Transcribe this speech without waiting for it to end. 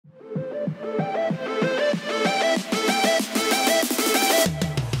Hello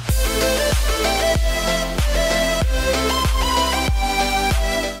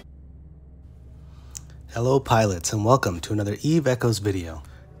pilots, and welcome to another Eve Echoes video.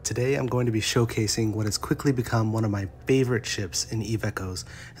 Today I'm going to be showcasing what has quickly become one of my favorite ships in Eve Echoes,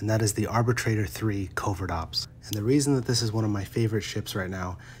 and that is the Arbitrator 3 Covert Ops. And the reason that this is one of my favorite ships right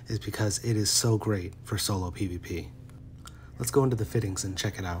now is because it is so great for solo PvP. Let's go into the fittings and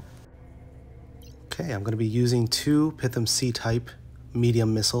check it out. Okay, I'm going to be using two Python C-type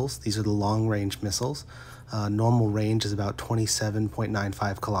medium missiles. These are the long-range missiles. Normal range is about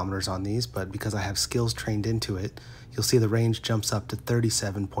 27.95 kilometers on these, but because I have skills trained into it, you'll see the range jumps up to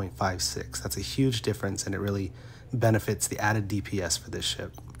 37.56. That's a huge difference, and it really benefits the added DPS for this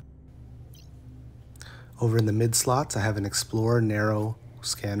ship. Over in the mid slots, I have an Explorer narrow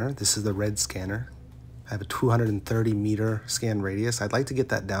scanner. This is the red scanner. I have a 230 meter scan radius. I'd like to get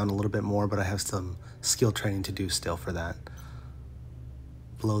that down a little bit more, but I have some skill training to do still for that.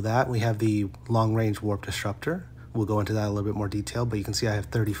 Below that, we have the long-range warp disruptor. We'll go into that in a little bit more detail, but you can see I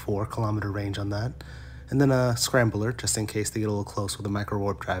have 34-kilometer range on that. And then a scrambler, just in case they get a little close with a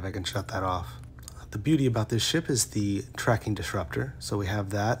micro-warp drive, I can shut that off. The beauty about this ship is the tracking disruptor. So we have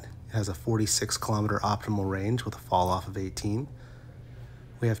that. It has a 46-kilometer optimal range with a fall-off of 18.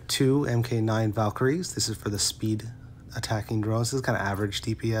 We have two Mk9 Valkyries. This is for the speed attacking drones. This is kind of average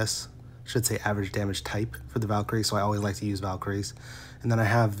DPS. Should say average damage type for the Valkyrie, so I always like to use Valkyries. And then I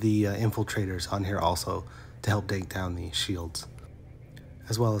have the infiltrators on here also to help take down the shields,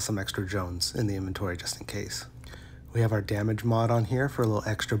 as well as some extra drones in the inventory just in case. We have our damage mod on here for a little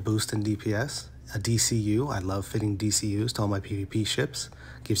extra boost in DPS. A DCU, I love fitting DCUs to all my PvP ships.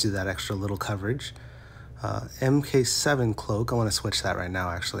 Gives you that extra little coverage. MK7 cloak, I want to switch that right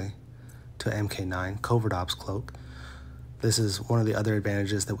now actually to MK9 Covert Ops cloak. This is one of the other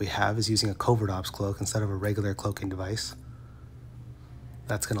advantages that we have, is using a Covert Ops cloak instead of a regular cloaking device.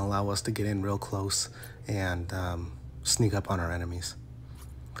 That's going to allow us to get in real close and sneak up on our enemies.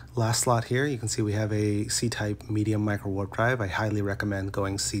 Last slot here, you can see we have a C-type medium micro warp drive. I highly recommend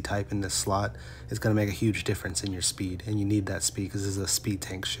going C-type in this slot. It's going to make a huge difference in your speed, and you need that speed because this is a speed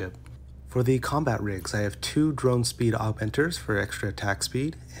tank ship. For the combat rigs, I have two drone speed augmenters for extra attack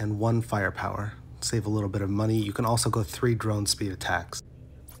speed and one firepower. Save a little bit of money. You can also go 3 drone speed attacks.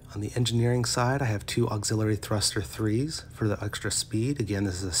 On the engineering side, I have 2 auxiliary thruster 3s for the extra speed. Again,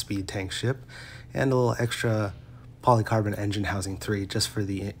 this is a speed tank ship. And a little extra polycarbon engine housing 3 just for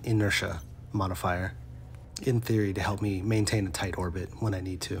the inertia modifier, in theory to help me maintain a tight orbit when I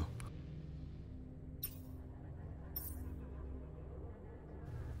need to.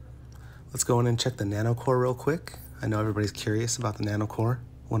 Let's go in and check the nanocore real quick. I know everybody's curious about the nanocore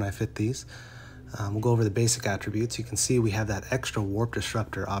when I fit these. We'll go over the basic attributes. You can see we have that extra warp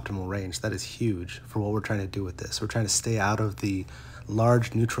disruptor optimal range. That is huge for what we're trying to do with this. We're trying to stay out of the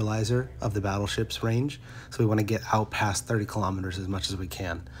large neutralizer of the battleship's range, so we want to get out past 30 kilometers as much as we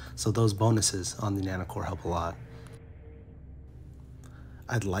can. So those bonuses on the nanocore help a lot.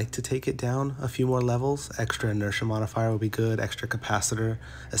 I'd like to take it down a few more levels. Extra inertia modifier would be good, extra capacitor,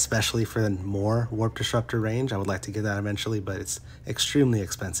 especially for more warp disruptor range. I would like to get that eventually, but it's extremely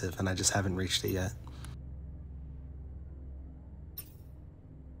expensive and I just haven't reached it yet.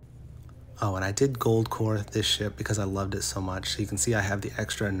 Oh, and I did gold core this ship because I loved it so much. So you can see I have the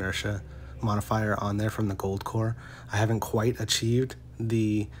extra inertia modifier on there from the gold core. I haven't quite achieved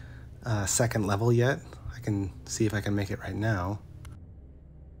the second level yet. I can see if I can make it right now.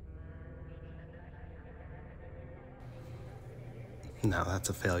 No, that's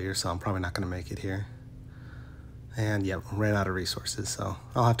a failure, so I'm probably not going to make it here. And yeah, ran out of resources, so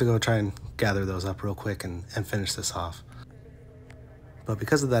I'll have to go try and gather those up real quick and finish this off. But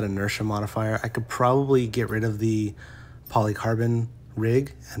because of that inertia modifier, I could probably get rid of the polycarbon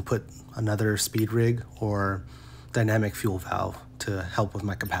rig and put another speed rig or dynamic fuel valve to help with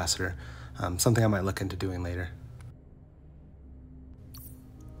my capacitor. Something I might look into doing later.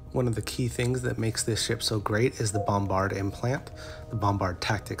 One of the key things that makes this ship so great is the Bombard implant, the Bombard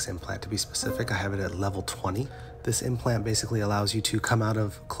Tactics implant to be specific. I have it at level 20. This implant basically allows you to come out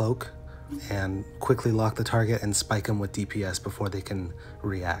of cloak and quickly lock the target and spike them with DPS before they can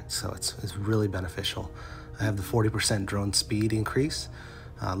react, so it's really beneficial. I have the 40% drone speed increase.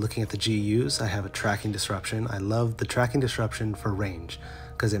 Looking at the GUs, I have a tracking disruption. I love the tracking disruption for range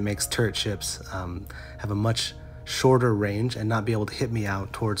because it makes turret ships have a much shorter range and not be able to hit me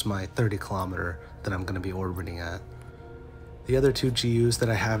out towards my 30 kilometer that I'm going to be orbiting at. The other 2 GUs that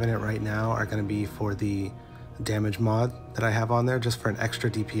I have in it right now are going to be for the damage mod that I have on there, just for an extra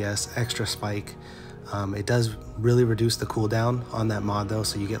DPS, extra spike, It does really reduce the cooldown on that mod though,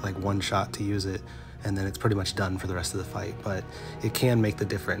 so you get like one shot to use it and then it's pretty much done for the rest of the fight, but it can make the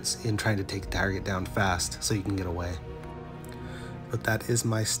difference in trying to take the target down fast so you can get away. But that is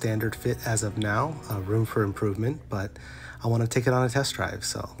my standard fit as of now, room for improvement, but I want to take it on a test drive,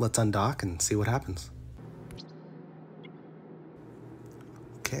 so let's undock and see what happens.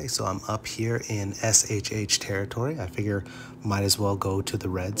 Okay, so I'm up here in SHH territory. I figure might as well go to the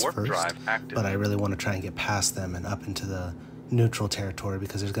Reds first, but I really want to try and get past them and up into the neutral territory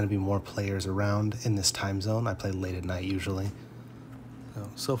because there's going to be more players around in this time zone. I play late at night usually.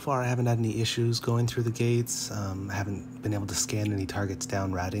 So far I haven't had any issues going through the gates. I haven't been able to scan any targets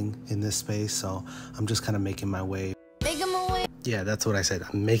down ratting in this space, so I'm just kind of making my way. Yeah, that's what I said.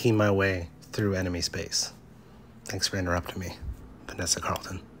 I'm making my way through enemy space. Thanks for interrupting me, Vanessa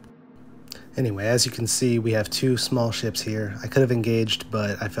Carlton. Anyway, as you can see, we have two small ships here. I could have engaged,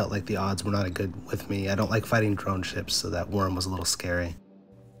 but I felt like the odds were not good with me. I don't like fighting drone ships, so that worm was a little scary.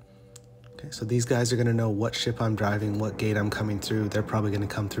 Okay, so these guys are going to know what ship I'm driving, what gate I'm coming through. They're probably going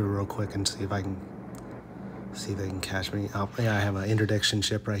to come through real quick and see if they can catch me. Oh, yeah, I have an interdiction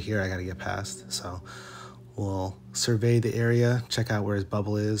ship right here I got to get past. So we'll survey the area, check out where his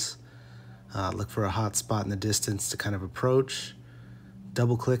bubble is, look for a hot spot in the distance to kind of approach.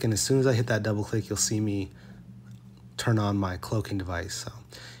 Double click, and as soon as I hit that double click, you'll see me turn on my cloaking device. So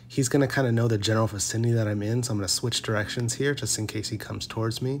he's going to kind of know the general vicinity that I'm in, so I'm going to switch directions here just in case he comes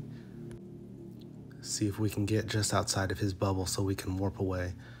towards me. See if we can get just outside of his bubble so we can warp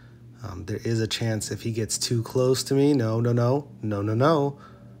away. There is a chance if he gets too close to me. No,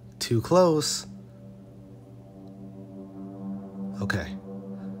 too close. Okay,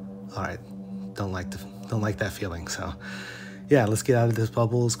 all right, don't like that feeling. So yeah, let's get out of this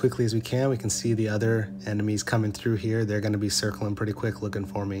bubble as quickly as we can. We can see the other enemies coming through here. They're going to be circling pretty quick looking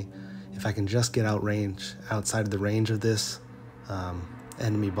for me. If I can just get outside of the range of this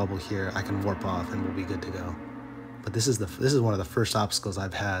enemy bubble here, I can warp off and we'll be good to go. But this is one of the first obstacles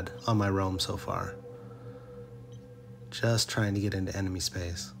I've had on my roam so far. Just trying to get into enemy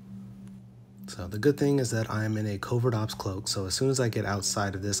space. So the good thing is that I'm in a covert ops cloak, so as soon as I get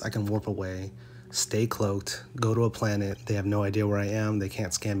outside of this, I can warp away, stay cloaked, go to a planet. They have no idea where I am, they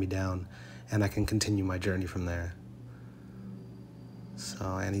can't scan me down, and I can continue my journey from there. So,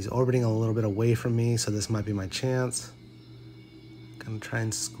 and he's orbiting a little bit away from me, so this might be my chance. Gonna try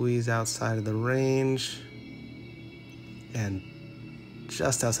and squeeze outside of the range. And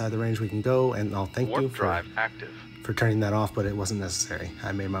just outside the range we can go, and I'll thank you for turning that off, but it wasn't necessary.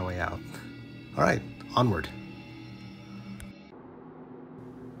 I made my way out. All right, onward.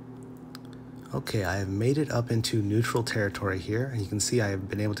 Okay, I have made it up into neutral territory here, and you can see I have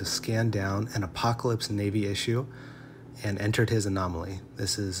been able to scan down an Apocalypse Navy issue and entered his anomaly.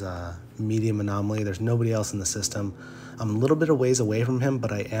 This is a medium anomaly. There's nobody else in the system. I'm a little bit of ways away from him,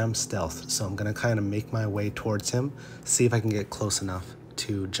 but I am stealth, so I'm gonna kind of make my way towards him, see if I can get close enough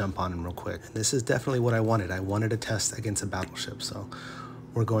to jump on him real quick. And this is definitely what I wanted. I wanted a test against a battleship, so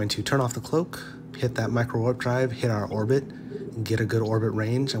we're going to turn off the cloak, hit that micro warp drive, hit our orbit, and get a good orbit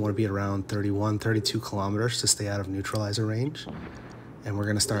range. I want to be at around 31, 32 kilometers to stay out of neutralizer range. And we're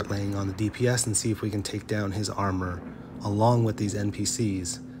gonna start laying on the DPS and see if we can take down his armor along with these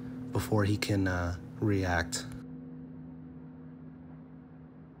NPCs before he can react.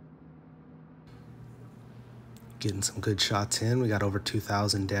 Getting some good shots in. We got over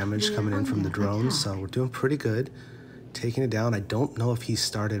 2,000 damage coming in from the drones, so we're doing pretty good. Taking it down. I don't know if he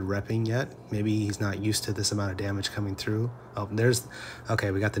started repping yet. Maybe he's not used to this amount of damage coming through. Oh, okay,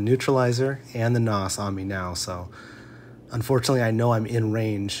 we got the neutralizer and the NOS on me now, so unfortunately I know I'm in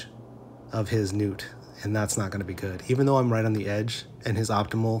range of his newt, and that's not going to be good. Even though I'm right on the edge and his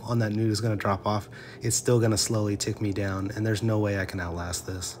optimal on that newt is going to drop off, it's still going to slowly tick me down, and there's no way I can outlast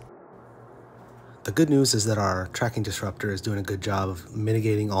this. The good news is that our tracking disruptor is doing a good job of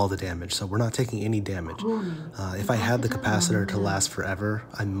mitigating all the damage, so we're not taking any damage. If I had the capacitor to last forever,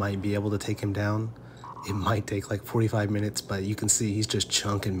 I might be able to take him down. It might take like 45 minutes, but you can see he's just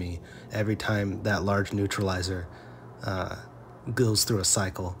chunking me every time that large neutralizer goes through a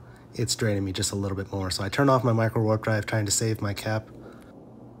cycle. It's draining me just a little bit more, so I turn off my micro warp drive trying to save my cap.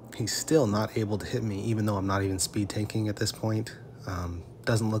 He's still not able to hit me, even though I'm not even speed tanking at this point.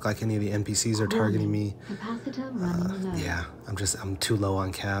 Doesn't look like any of the NPCs are targeting me. Yeah, I'm too low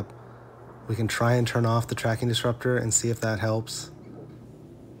on cap. We can try and turn off the tracking disruptor and see if that helps.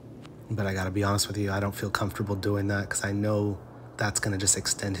 But I gotta be honest with you, I don't feel comfortable doing that because I know that's gonna just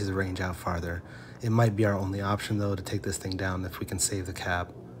extend his range out farther. It might be our only option though to take this thing down if we can save the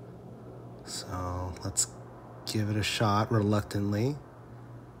cap. So let's give it a shot reluctantly.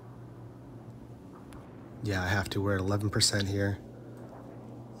 Yeah, I have to. We're at 11% here.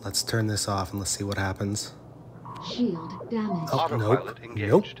 Let's turn this off and let's see what happens. Shield damage. Oh, Autopilot nope.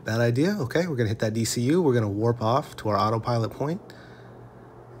 engaged. Nope. Bad idea. Okay, we're going to hit that DCU. We're going to warp off to our autopilot point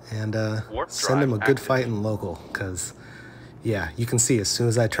and send him a good fight in local. Because, yeah, you can see as soon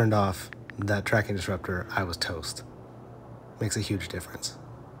as I turned off that tracking disruptor, I was toast. Makes a huge difference.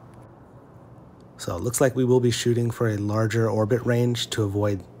 So it looks like we will be shooting for a larger orbit range to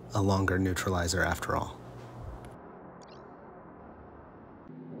avoid a longer neutralizer after all.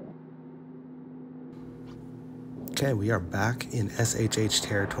 Okay, we are back in SHH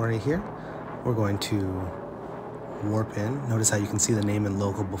territory here. We're going to warp in. Notice how you can see the name in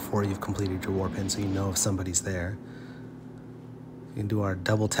local before you've completed your warp in, so you know if somebody's there. We can do our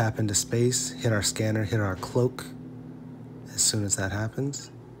double tap into space, hit our scanner, hit our cloak as soon as that happens.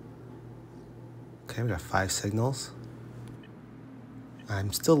 Okay, we got 5 signals.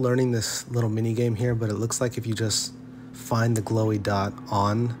 I'm still learning this little mini game here, but it looks like if you just find the glowy dot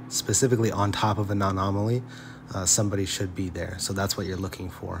on, specifically on top of an anomaly, somebody should be there. So that's what you're looking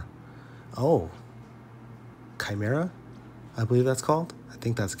for. Oh, Chimera, I believe that's called. I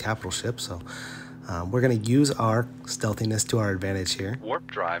think that's a capital ship. So we're going to use our stealthiness to our advantage here. Warp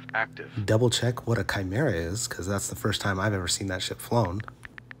drive active. Double check what a Chimera is, because that's the first time I've ever seen that ship flown.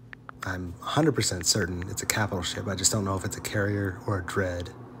 I'm 100% certain it's a capital ship. I just don't know if it's a carrier or a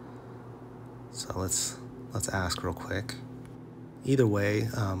dread. So let's ask real quick. Either way,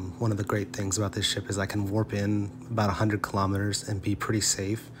 one of the great things about this ship is I can warp in about 100 kilometers and be pretty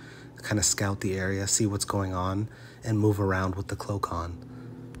safe, kind of scout the area, see what's going on, and move around with the cloak on.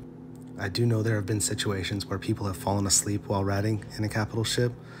 I do know there have been situations where people have fallen asleep while riding in a capital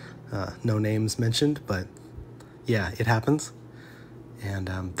ship. No names mentioned, but yeah, it happens. And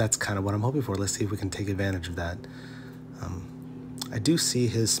that's kind of what I'm hoping for. Let's see if we can take advantage of that. I do see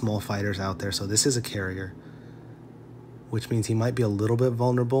his small fighters out there, so this is a carrier, which means he might be a little bit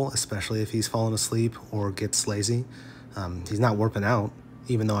vulnerable, especially if he's fallen asleep or gets lazy. He's not warping out,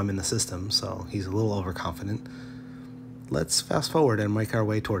 even though I'm in the system, so he's a little overconfident. Let's fast forward and make our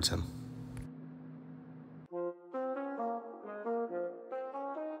way towards him.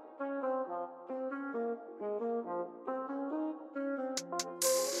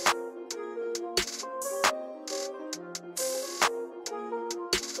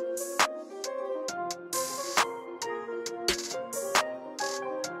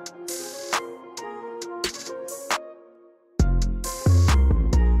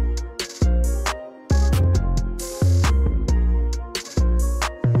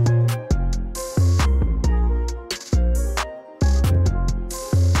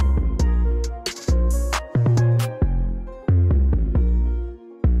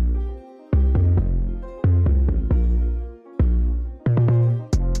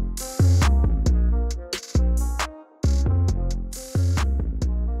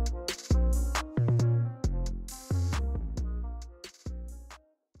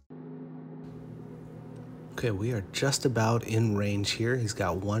 Okay, we are just about in range here. He's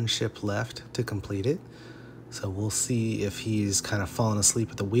got 1 ship left to complete it. So we'll see if he's kind of fallen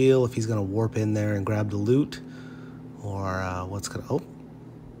asleep at the wheel, if he's going to warp in there and grab the loot, or what's going to... Oh,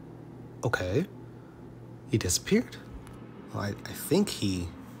 okay. He disappeared. Well, I think he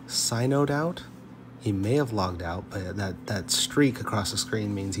cynoed out. He may have logged out, but that streak across the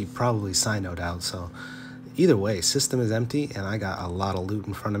screen means he probably cynoed out. So either way, system is empty, and I got a lot of loot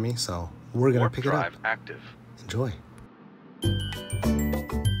in front of me, so we're going to pick it up. Active. Enjoy.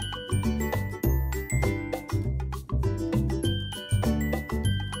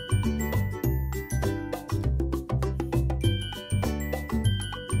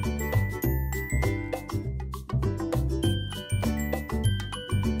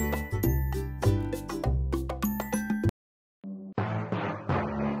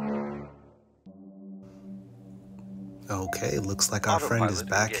 Okay, looks like our friend is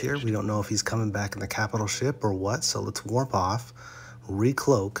back here. We don't know if he's coming back in the capital ship or what, so let's warp off,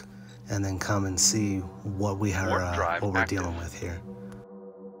 recloak, and then come and see what we are what we're dealing with here.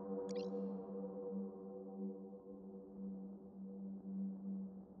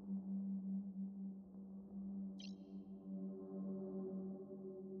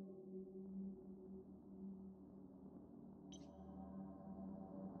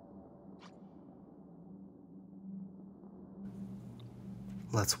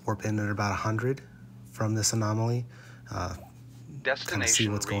 Let's warp in at about 100 from this anomaly. Kind of see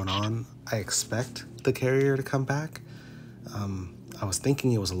what's going on. I expect the carrier to come back. I was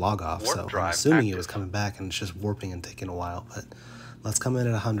thinking it was a log off, so I'm assuming it was coming back and it's just warping and taking a while. But let's come in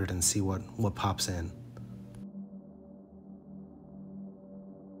at 100 and see what pops in.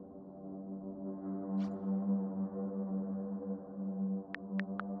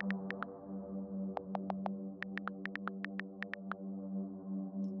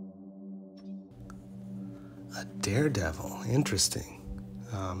 A daredevil, interesting.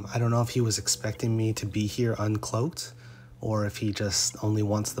 I don't know if he was expecting me to be here uncloaked or if he just only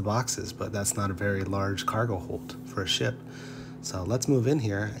wants the boxes, but that's not a very large cargo hold for a ship. So let's move in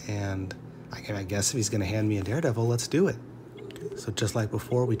here, and I guess if he's gonna hand me a daredevil, let's do it. So just like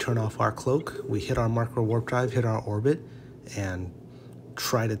before, we turn off our cloak, we hit our marker warp drive, hit our orbit, and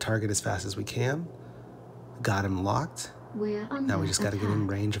try to target as fast as we can. Got him locked. Now we just gotta get in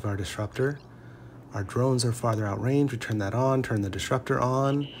range of our disruptor. Our drones are farther out range, we turn that on, turn the disruptor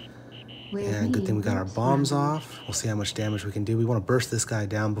on. And good thing we got our bombs off. We'll see how much damage we can do. We want to burst this guy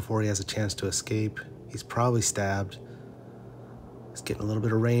down before he has a chance to escape. He's probably stabbed. He's getting a little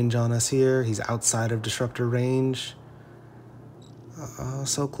bit of range on us here. He's outside of disruptor range.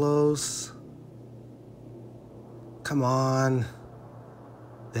 So close. Come on.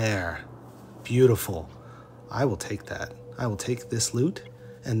 There. Beautiful. I will take that. I will take this loot,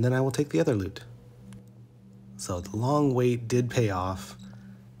 and then I will take the other loot. So the long wait did pay off.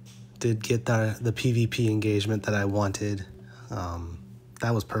 Did get the PvP engagement that I wanted.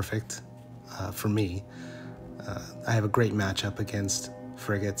 That was perfect for me. I have a great matchup against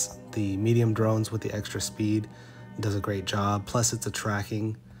frigates. The medium drones with the extra speed does a great job. Plus it's a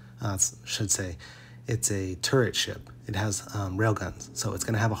tracking, should say, it's a turret ship. It has railguns, so it's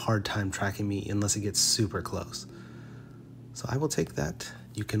gonna have a hard time tracking me unless it gets super close. So I will take that.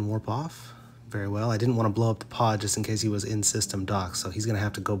 You can warp off. Very well. I didn't want to blow up the pod just in case he was in system dock, so he's going to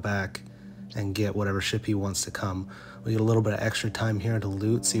have to go back and get whatever ship he wants to come. We get a little bit of extra time here to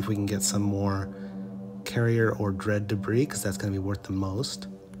loot, see if we can get some more carrier or dread debris, because that's going to be worth the most.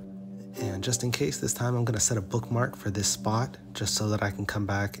 And just in case this time, I'm going to set a bookmark for this spot, just so that I can come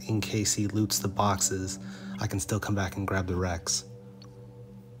back in case he loots the boxes. I can still come back and grab the wrecks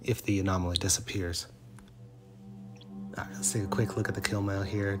if the anomaly disappears. All right, let's take a quick look at the kill mail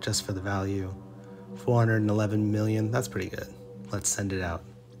here, just for the value. 411 million, that's pretty good. Let's send it out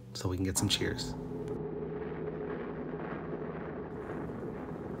so we can get some cheers.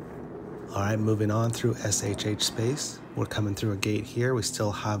 All right, moving on through SHH space. We're coming through a gate here. We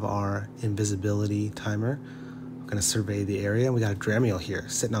still have our invisibility timer. We're gonna survey the area. We got a Dramiel here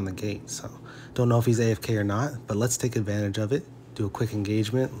sitting on the gate, so don't know if he's AFK or not, but let's take advantage of it. Do a quick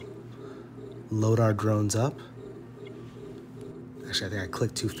engagement, load our drones up. Actually, I think I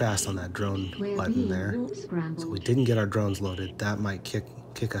clicked too fast on that drone button there. So we didn't get our drones loaded. That might kick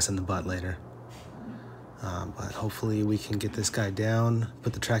us in the butt later. But hopefully we can get this guy down,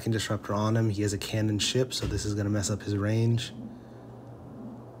 put the tracking disruptor on him. He has a cannon ship, so this is gonna mess up his range.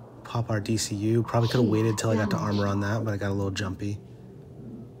 Pop our DCU. Probably could have waited till I got to armor on that, but I got a little jumpy.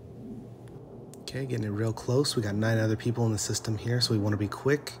 Okay, getting it real close. We got 9 other people in the system here, so we wanna be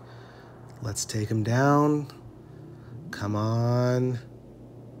quick. Let's take him down. Come on.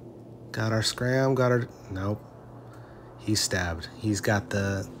 Got our scram, got our... Nope. He's stabbed. He's got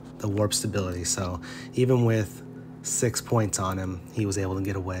the warp stability, so even with 6 points on him, he was able to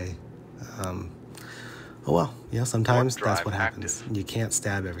get away. Oh well, yeah, sometimes that's what happens. You can't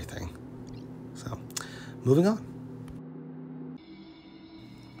stab everything. So, moving on.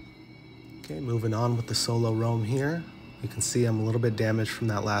 Okay, moving on with the solo roam here. You can see I'm a little bit damaged from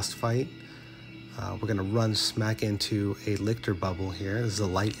that last fight. We're gonna run smack into a Lictor bubble here. This is a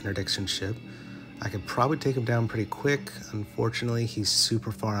light interdiction ship. I could probably take him down pretty quick. Unfortunately, he's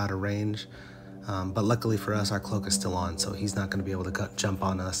super far out of range. But luckily for us, our cloak is still on, so he's not gonna be able to jump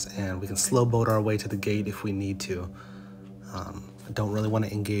on us, and we can slow boat our way to the gate if we need to. I don't really wanna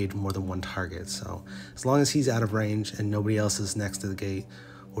engage more than one target, so as long as he's out of range and nobody else is next to the gate,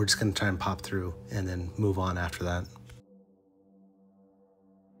 we're just gonna try and pop through and then move on after that.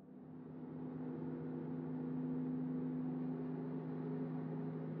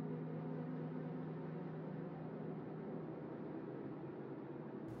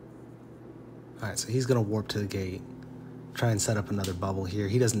 All right, so he's gonna warp to the gate, try and set up another bubble here.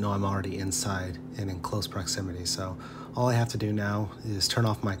 He doesn't know I'm already inside and in close proximity, so all I have to do now is turn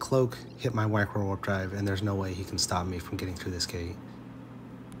off my cloak, hit my micro warp drive, and there's no way he can stop me from getting through this gate.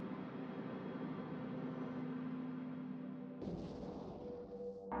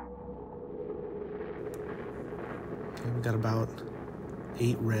 Okay, we got about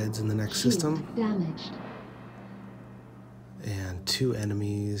 8 reds in the next system. Damaged. And 2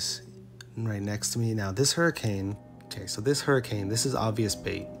 enemies right next to me. Now this hurricane, okay, so this hurricane, this is obvious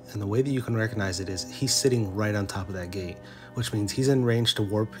bait, and the way that you can recognize it is he's sitting right on top of that gate, which means he's in range to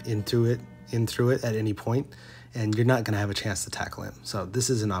warp in through it at any point, and you're not going to have a chance to tackle him. So this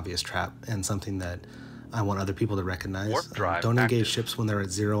is an obvious trap and something that I want other people to recognize. Don't engage ships when they're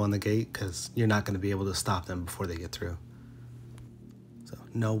at 0 on the gate, because you're not going to be able to stop them before they get through. So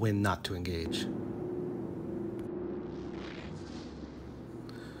know when not to engage.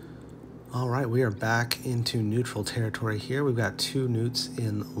 All right, we are back into neutral territory here. We've got 2 newts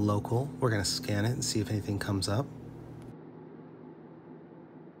in local. We're going to scan it and see if anything comes up.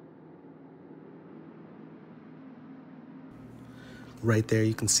 Right there,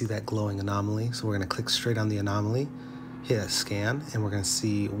 you can see that glowing anomaly. So we're going to click straight on the anomaly, hit a scan, and we're going to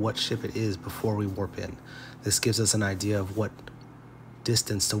see what ship it is before we warp in. This gives us an idea of what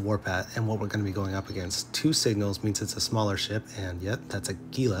distance to warp at and what we're going to be going up against. 2 signals means it's a smaller ship, and yet that's a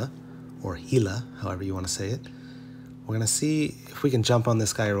Gila, or Gila, however you want to say it. We're going to see if we can jump on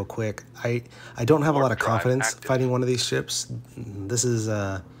this guy real quick. I don't have a lot of confidence fighting one of these ships. This is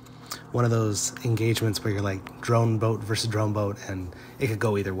one of those engagements where you're like drone boat versus drone boat, and it could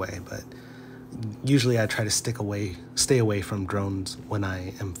go either way, but usually I try to stay away from drones when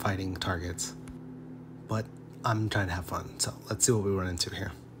I am fighting targets. But I'm trying to have fun, so let's see what we run into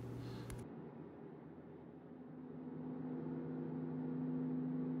here.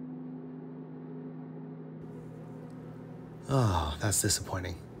 Oh, that's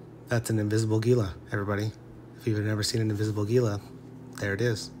disappointing. That's an invisible Gila, everybody. If you've never seen an invisible Gila, there it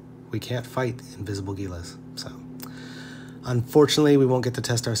is. We can't fight invisible Gilas, so unfortunately we won't get to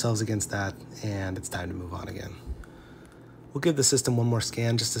test ourselves against that, and it's time to move on again. We'll give the system one more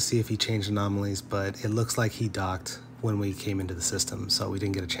scan just to see if he changed anomalies, but it looks like he docked when we came into the system, so we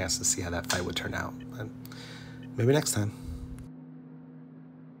didn't get a chance to see how that fight would turn out, but maybe next time.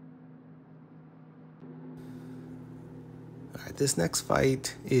 This next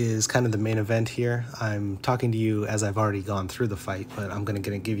fight is kind of the main event here. I'm talking to you as I've already gone through the fight, but I'm going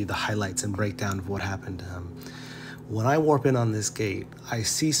to give you the highlights and breakdown of what happened. When I warp in on this gate, I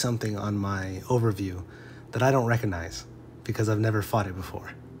see something on my overview that I don't recognize because I've never fought it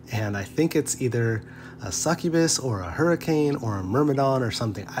before. And I think it's either a succubus or a hurricane or a myrmidon or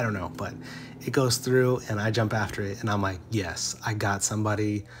something. I don't know, but it goes through and I jump after it and I'm like, yes, I got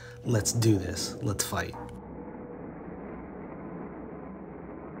somebody. Let's do this. Let's fight.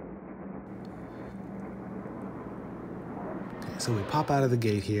 So we pop out of the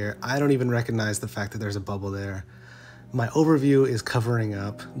gate here. I don't even recognize the fact that there's a bubble there. My overview is covering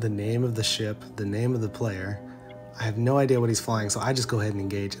up the name of the ship, the name of the player. I have no idea what he's flying, so I just go ahead and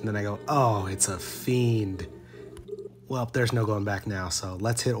engage, and then I go, oh, it's a fiend. Well, there's no going back now, so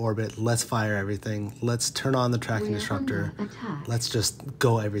let's hit orbit, let's fire everything, let's turn on the tracking disruptor, let's just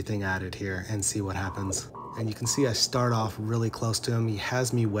go everything at it here and see what happens. And you can see I start off really close to him. He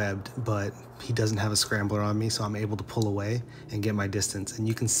has me webbed, but he doesn't have a scrambler on me, so I'm able to pull away and get my distance. And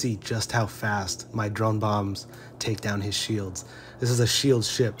you can see just how fast my drone bombs take down his shields. This is a shield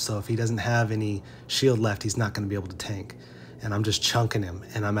ship, so if he doesn't have any shield left, he's not going to be able to tank. And I'm just chunking him,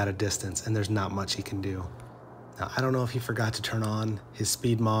 and I'm at a distance, and there's not much he can do. Now, I don't know if he forgot to turn on his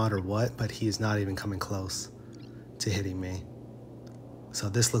speed mod or what, but he is not even coming close to hitting me. So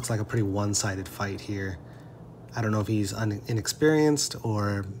this looks like a pretty one-sided fight here. I don't know if he's inexperienced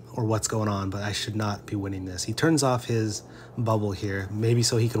or what's going on, but I should not be winning this. He turns off his bubble here, maybe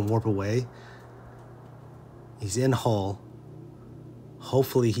so he can warp away. He's in hull.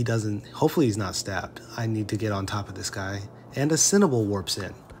 Hopefully he's not stabbed. I need to get on top of this guy. And a Cinnable warps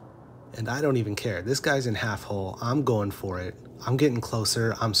in. And I don't even care. This guy's in half hull. I'm going for it. I'm getting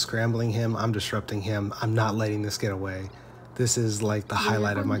closer. I'm scrambling him. I'm disrupting him. I'm not letting this get away. This is like the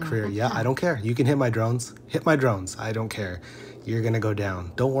highlight of my career. Yeah, I don't care. You can hit my drones. Hit my drones. I don't care. You're going to go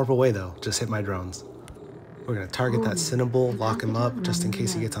down. Don't warp away, though. Just hit my drones. We're going to target that Cinnable, lock him up just in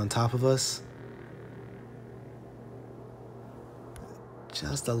case he gets on top of us.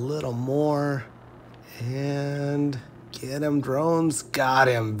 Just a little more. And get him, drones. Got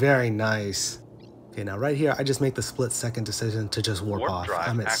him. Very nice. Okay, now right here, I just make the split-second decision to just warp off.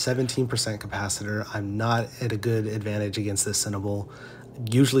 I'm at 17% capacitor. I'm not at a good advantage against this Cinnable.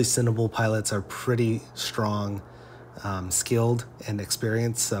 Usually Cinnable pilots are pretty strong, skilled, and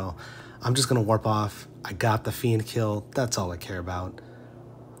experienced, so I'm just going to warp off. I got the Fiend kill. That's all I care about.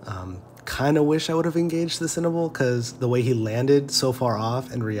 Kind of wish I would have engaged the Cinnable, because the way he landed so far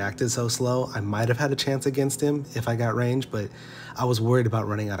off and reacted so slow, I might have had a chance against him if I got range, but I was worried about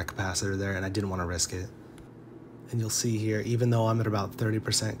running out of capacitor there, and I didn't want to risk it. And you'll see here, even though I'm at about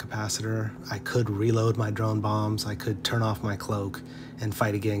 30% capacitor, I could reload my drone bombs, I could turn off my cloak and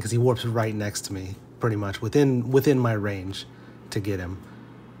fight again, because he warps right next to me, pretty much, within my range to get him.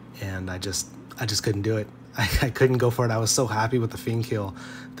 And I just couldn't do it. I couldn't go for it. I was so happy with the Fiend kill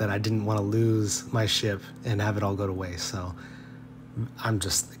that I didn't want to lose my ship and have it all go to waste, so I'm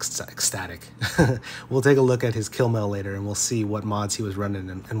just ecstatic. We'll take a look at his kill mail later and we'll see what mods he was running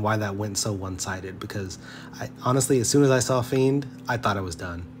and why that went so one-sided, because honestly, as soon as I saw Fiend, I thought I was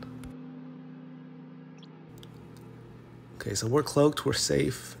done. Okay, so we're cloaked, we're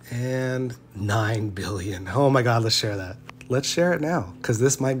safe, and 9 billion. Oh my god, let's share that. Let's share it now, because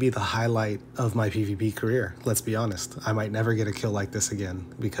this might be the highlight of my PvP career. Let's be honest. I might never get a kill like this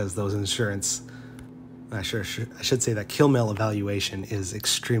again, because those insurance... I should say that kill mail evaluation is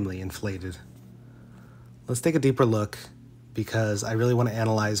extremely inflated. Let's take a deeper look, because I really want to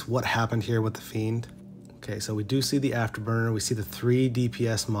analyze what happened here with the Fiend. Okay, so we do see the Afterburner, we see the 3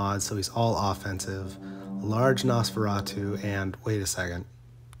 DPS mods, so he's all offensive. Large Nosferatu, and wait a second.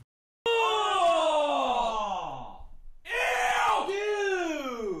 Oh! Ew!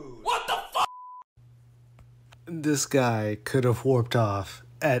 Dude! What the fuck? This guy could have warped off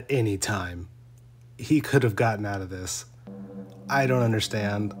at any time. He could have gotten out of this. I don't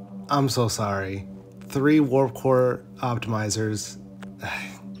understand. I'm so sorry. 3 Warp Core optimizers.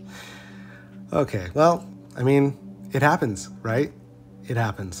 Okay, well, I mean, it happens, right? It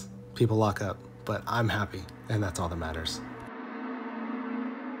happens. People lock up. But I'm happy, and that's all that matters.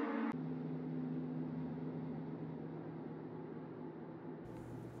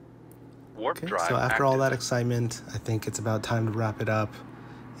 Warp Okay, drive so after active. all that excitement, I think it's about time to wrap it up.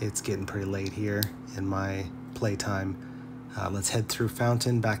 It's getting pretty late here in my playtime. Let's head through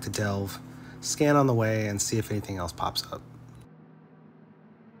Fountain, back to Delve, scan on the way, and see if anything else pops up.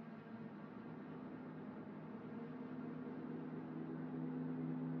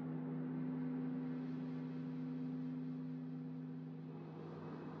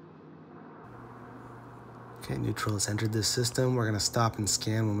 Okay, neutral has entered this system. We're gonna stop and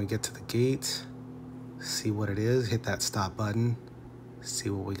scan when we get to the gate. See what it is, hit that stop button.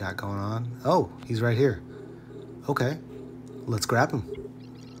 See what we got going on. Oh, he's right here. Okay, let's grab him.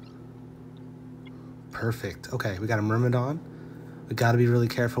 Perfect, okay, we got a Myrmidon. We gotta be really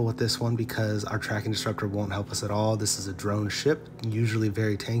careful with this one because our tracking disruptor won't help us at all. This is a drone ship, usually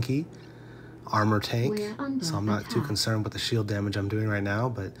very tanky. Armor tank, so I'm not too concerned with the shield damage I'm doing right now,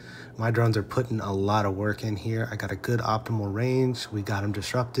 but my drones are putting a lot of work in here. I got a good optimal range. We got him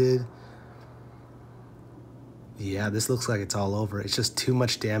disrupted. Yeah, this looks like it's all over. It's just too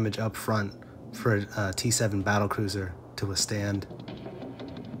much damage up front for a T7 battlecruiser to withstand.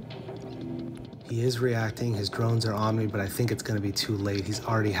 He is reacting. His drones are on me, but I think it's going to be too late. He's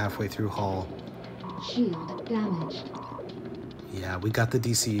already halfway through hull. Shield damaged. Yeah, we got the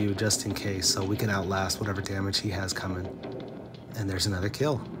DCU just in case, so we can outlast whatever damage he has coming. And there's another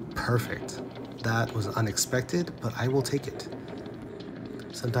kill. Perfect. That was unexpected, but I will take it.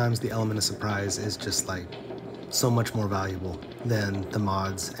 Sometimes the element of surprise is just like so much more valuable than the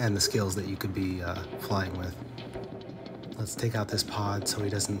mods and the skills that you could be flying with. Let's take out this pod so he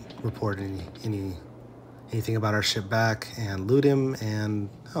doesn't report anything about our ship back, and loot him, and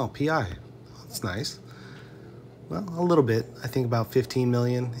oh, PI. That's nice. Well, a little bit. I think about 15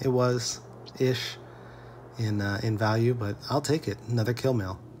 million it was-ish in value, but I'll take it. Another kill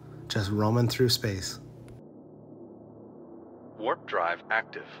mail. Just roaming through space. Warp drive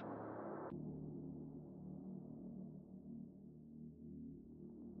active.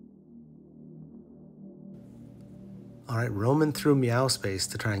 All right, roaming through Meow space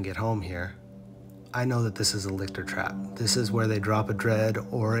to try and get home here. I know that this is a Lictor trap. This is where they drop a Dread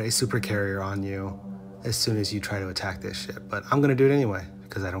or a super carrier on you as soon as you try to attack this ship, but I'm gonna do it anyway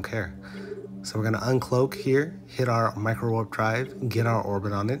because I don't care. So we're gonna uncloak here, hit our micro warp drive, get our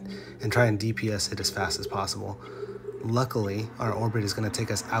orbit on it, and try and DPS it as fast as possible. Luckily, our orbit is gonna take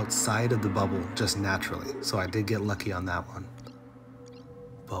us outside of the bubble just naturally, so I did get lucky on that one.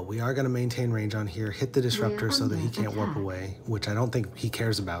 But we are gonna maintain range on here, hit the disruptor so that he can't warp away, which I don't think he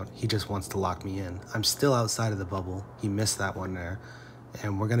cares about. He just wants to lock me in. I'm still outside of the bubble. He missed that one there.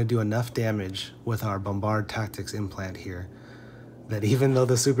 And we're gonna do enough damage with our Bombard Tactics implant here that even though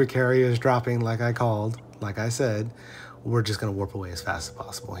the super carrier is dropping like I called, like I said, we're just gonna warp away as fast as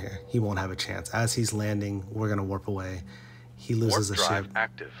possible here. He won't have a chance. As he's landing, we're gonna warp away. He loses a ship,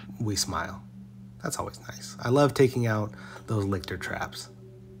 active. We smile. That's always nice. I love taking out those Lictor traps.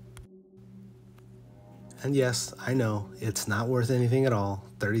 And yes, I know, it's not worth anything at all.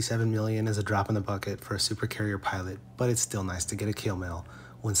 37 million is a drop in the bucket for a super carrier pilot, but it's still nice to get a kill mail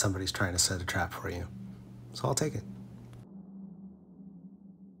when somebody's trying to set a trap for you. So I'll take it.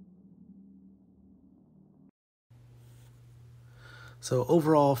 So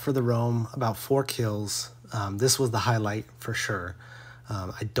overall for the roam, about 4 kills. This was the highlight for sure.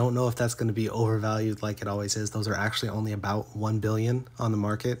 I don't know if that's going to be overvalued like it always is. Those are actually only about 1 billion on the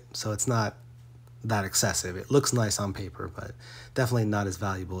market, so it's not that excessive. It looks nice on paper, but definitely not as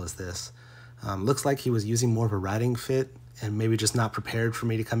valuable as this. Looks like he was using more of a riding fit and maybe just not prepared for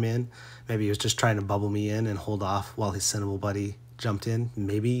me to come in. Maybe he was just trying to bubble me in and hold off while his Cinnable buddy jumped in.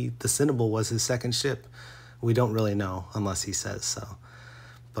 Maybe the Cinnable was his second ship. We don't really know unless he says so.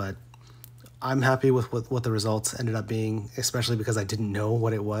 But I'm happy with what the results ended up being, especially because I didn't know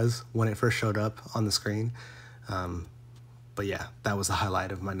what it was when it first showed up on the screen. But yeah, that was the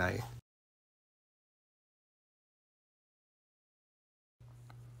highlight of my night.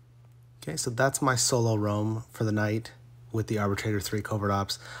 Okay, so that's my solo roam for the night with the Arbitrator 3 Covert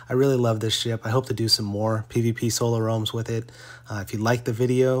Ops. I really love this ship. I hope to do some more PvP solo roams with it. If you liked the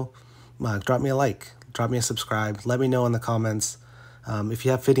video, drop me a like, drop me a subscribe, let me know in the comments. If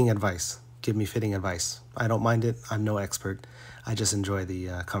you have fitting advice, give me fitting advice. I don't mind it. I'm no expert. I just enjoy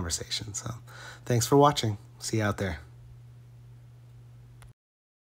the conversation. So thanks for watching. See you out there.